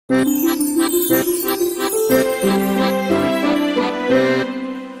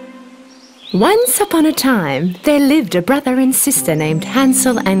Once upon a time, there lived a brother and sister named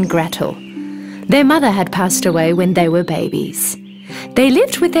Hansel and Gretel. Their mother had passed away when they were babies. They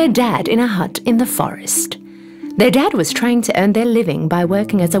lived with their dad in a hut in the forest. Their dad was trying to earn their living by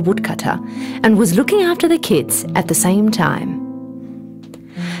working as a woodcutter and was looking after the kids at the same time.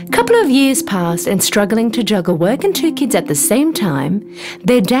 A couple of years passed, and struggling to juggle work and 2 kids at the same time,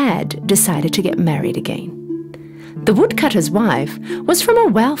 their dad decided to get married again. The woodcutter's wife was from a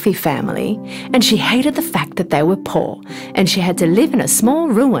wealthy family, and she hated the fact that they were poor and she had to live in a small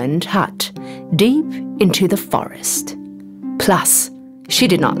ruined hut deep into the forest. Plus, she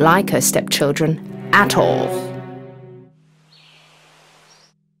did not like her stepchildren at all.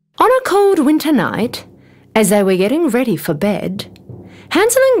 On a cold winter night, as they were getting ready for bed,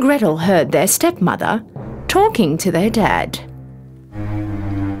 Hansel and Gretel heard their stepmother talking to their dad.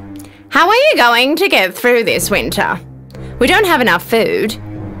 "How are you going to get through this winter? We don't have enough food.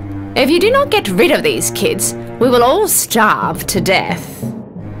 If you do not get rid of these kids, we will all starve to death."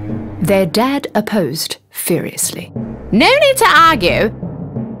 Their dad opposed furiously. "No need to argue.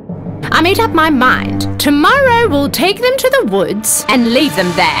 I made up my mind. Tomorrow we'll take them to the woods and leave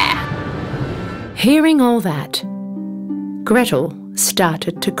them there." Hearing all that, Gretel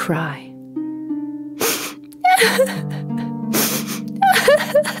started to cry.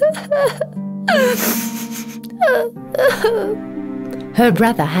 Her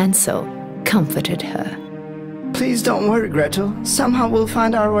brother Hansel comforted her. "Please don't worry, Gretel. Somehow we'll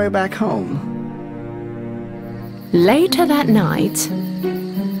find our way back home." Later that night,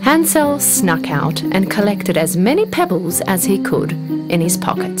 Hansel snuck out and collected as many pebbles as he could in his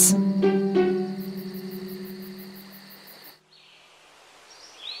pockets.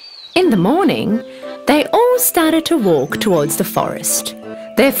 In the morning, they all started to walk towards the forest.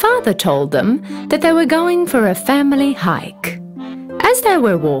 Their father told them that they were going for a family hike. As they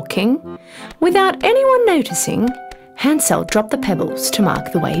were walking, without anyone noticing, Hansel dropped the pebbles to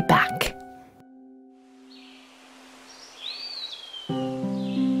mark the way back.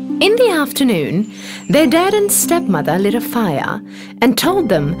 In the afternoon, their dad and stepmother lit a fire and told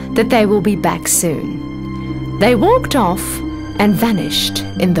them that they will be back soon. They walked off and vanished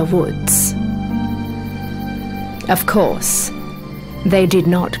in the woods. Of course, they did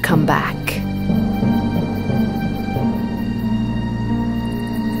not come back.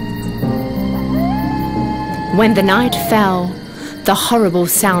 When the night fell, the horrible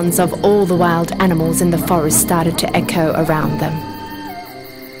sounds of all the wild animals in the forest started to echo around them.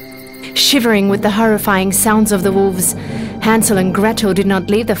 Shivering with the horrifying sounds of the wolves, Hansel and Gretel did not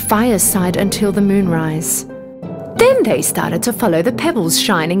leave the fireside until the moonrise. Then they started to follow the pebbles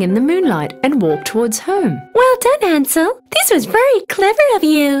shining in the moonlight and walk towards home. "Well done, Hansel. This was very clever of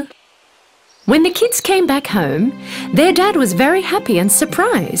you." When the kids came back home, their dad was very happy and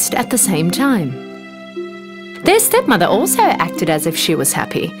surprised at the same time. Their stepmother also acted as if she was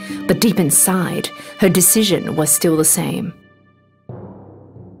happy, but deep inside, her decision was still the same.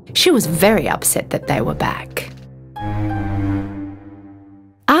 She was very upset that they were back.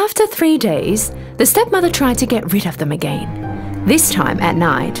 After 3 days, the stepmother tried to get rid of them again. This time at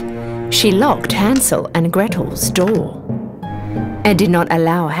night, she locked Hansel and Gretel's door and did not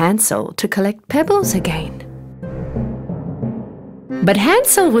allow Hansel to collect pebbles again. But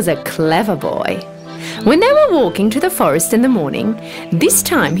Hansel was a clever boy. When they were walking to the forest in the morning, this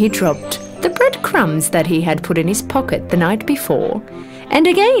time he dropped the breadcrumbs that he had put in his pocket the night before and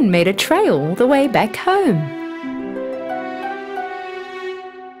again made a trail the way back home.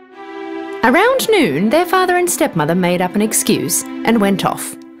 Around noon, their father and stepmother made up an excuse and went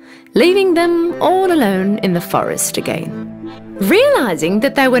off, leaving them all alone in the forest again. Realizing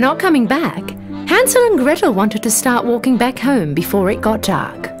that they were not coming back, Hansel and Gretel wanted to start walking back home before it got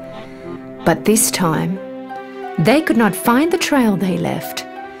dark. But this time, they could not find the trail they left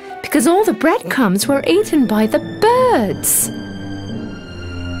because all the breadcrumbs were eaten by the birds.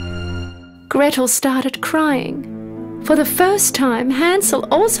 Gretel started crying. For the first time, Hansel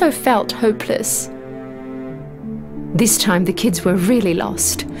also felt hopeless. This time the kids were really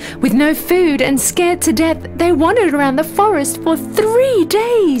lost. With no food and scared to death, they wandered around the forest for 3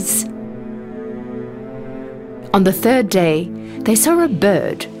 days. On the 3rd day, they saw a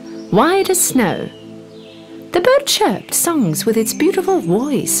bird, white as snow. The bird chirped songs with its beautiful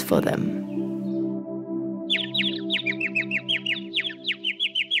voice for them.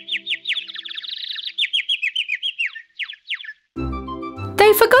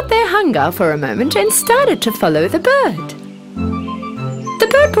 They forgot their hunger for a moment and started to follow the bird. The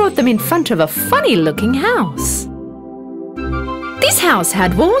bird brought them in front of a funny-looking house. This house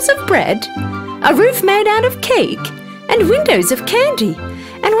had walls of bread, a roof made out of cake, and windows of candy,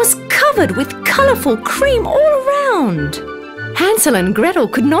 and was covered with colourful cream all around. Hansel and Gretel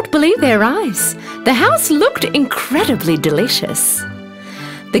could not believe their eyes. The house looked incredibly delicious.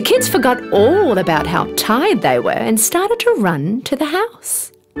 The kids forgot all about how tired they were and started to run to the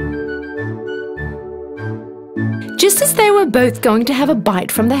house. Just as they were both going to have a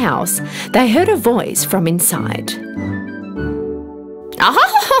bite from the house, they heard a voice from inside.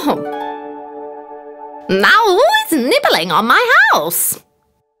 Oh! Now who is nibbling on my house?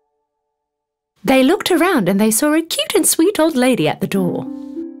 They looked around and they saw a cute and sweet old lady at the door.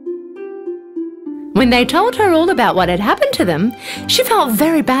 When they told her all about what had happened to them, she felt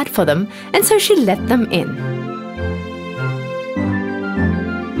very bad for them, and so she let them in.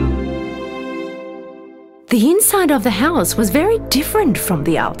 The inside of the house was very different from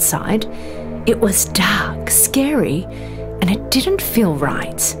the outside. It was dark, scary, and it didn't feel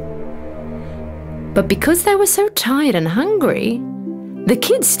right. But because they were so tired and hungry, the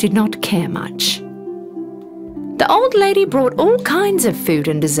kids did not care much. The old lady brought all kinds of food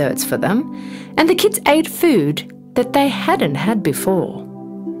and desserts for them, and the kids ate food that they hadn't had before.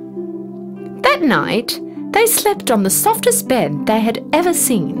 That night, they slept on the softest bed they had ever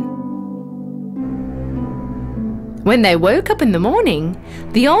seen. When they woke up in the morning,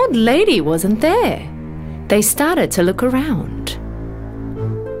 the old lady wasn't there. They started to look around.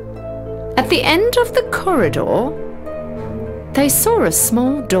 At the end of the corridor, they saw a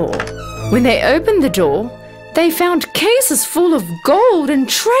small door. When they opened the door, they found cases full of gold and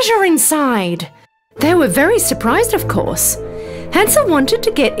treasure inside. They were very surprised, of course. Hansel wanted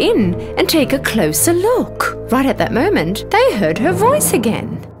to get in and take a closer look. Right at that moment, they heard her voice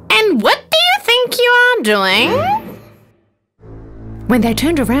again. And what do you think you are doing? When they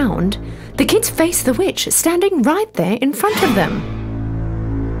turned around, the kids faced the witch standing right there in front of them.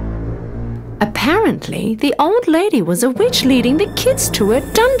 Apparently, the old lady was a witch leading the kids to a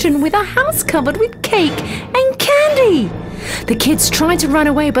dungeon with a house covered with cake and candy. The kids tried to run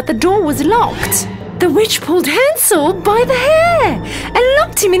away, but the door was locked. The witch pulled Hansel by the hair and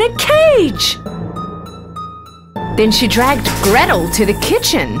locked him in a cage. Then she dragged Gretel to the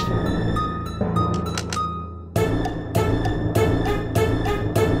kitchen.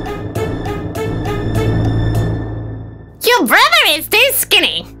 Your brother is too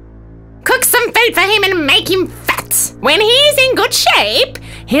skinny. Cook some food for him and make him fat. When he's in good shape,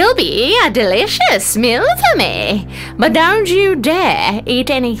 he'll be a delicious meal for me. But don't you dare eat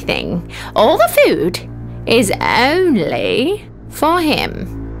anything. All the food is only for him.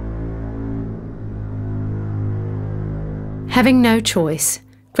 Having no choice,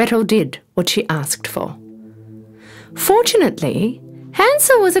 Gretel did what she asked for. Fortunately,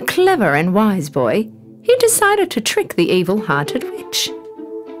 Hansel was a clever and wise boy. He decided to trick the evil-hearted witch.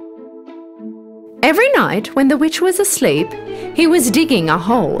 Every night when the witch was asleep, he was digging a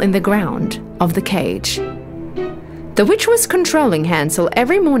hole in the ground of the cage. The witch was controlling Hansel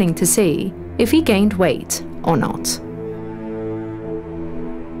every morning to see if he gained weight or not.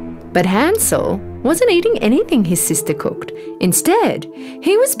 But Hansel wasn't eating anything his sister cooked. Instead,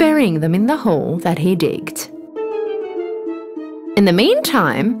 he was burying them in the hole that he digged. In the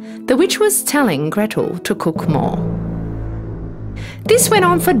meantime, the witch was telling Gretel to cook more. This went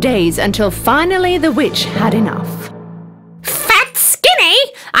on for days until finally the witch had enough. Fat skinny?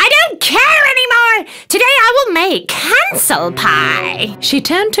 I don't care anymore. Today I will make Hansel pie. She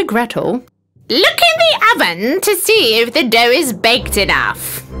turned to Gretel. Look in the oven to see if the dough is baked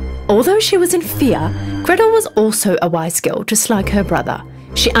enough. Although she was in fear, Gretel was also a wise girl just like her brother.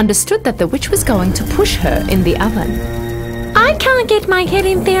 She understood that the witch was going to push her in the oven. I can't get my head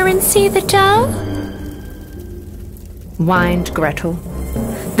in there and see the dough, whined Gretel.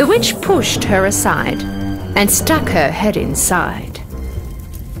 The witch pushed her aside and stuck her head inside.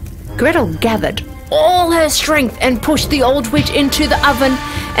 Gretel gathered all her strength and pushed the old witch into the oven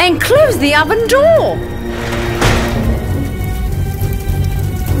and closed the oven door.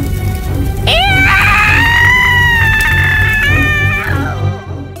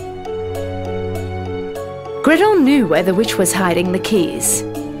 Gretel knew where the witch was hiding the keys.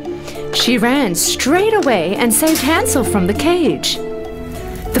 She ran straight away and saved Hansel from the cage.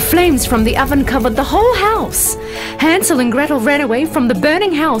 The flames from the oven covered the whole house. Hansel and Gretel ran away from the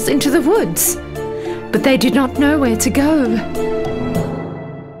burning house into the woods, but they did not know where to go.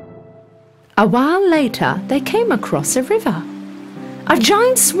 A while later, they came across a river. A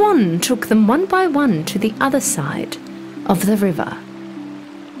giant swan took them one by one to the other side of the river.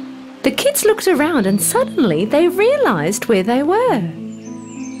 The kids looked around and suddenly they realized where they were.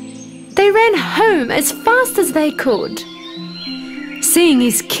 They ran home as fast as they could. Seeing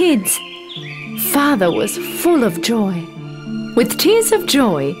his kids, Father was full of joy. With tears of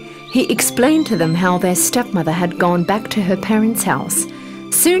joy, he explained to them how their stepmother had gone back to her parents' house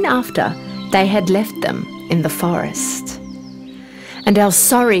soon after they had left them in the forest, and how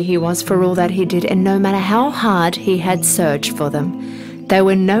sorry he was for all that he did, and no matter how hard he had searched for them, they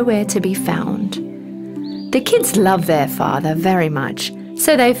were nowhere to be found. The kids loved their father very much,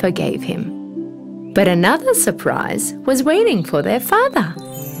 so they forgave him. But another surprise was waiting for their father.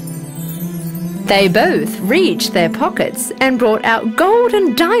 They both reached their pockets and brought out gold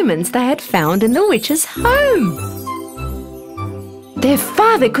and diamonds they had found in the witch's home. Their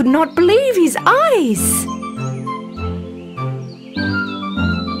father could not believe his eyes.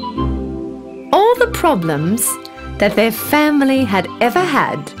 All the problems that their family had ever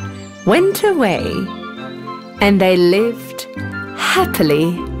had went away, and they lived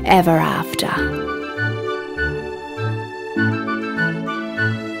happily ever after.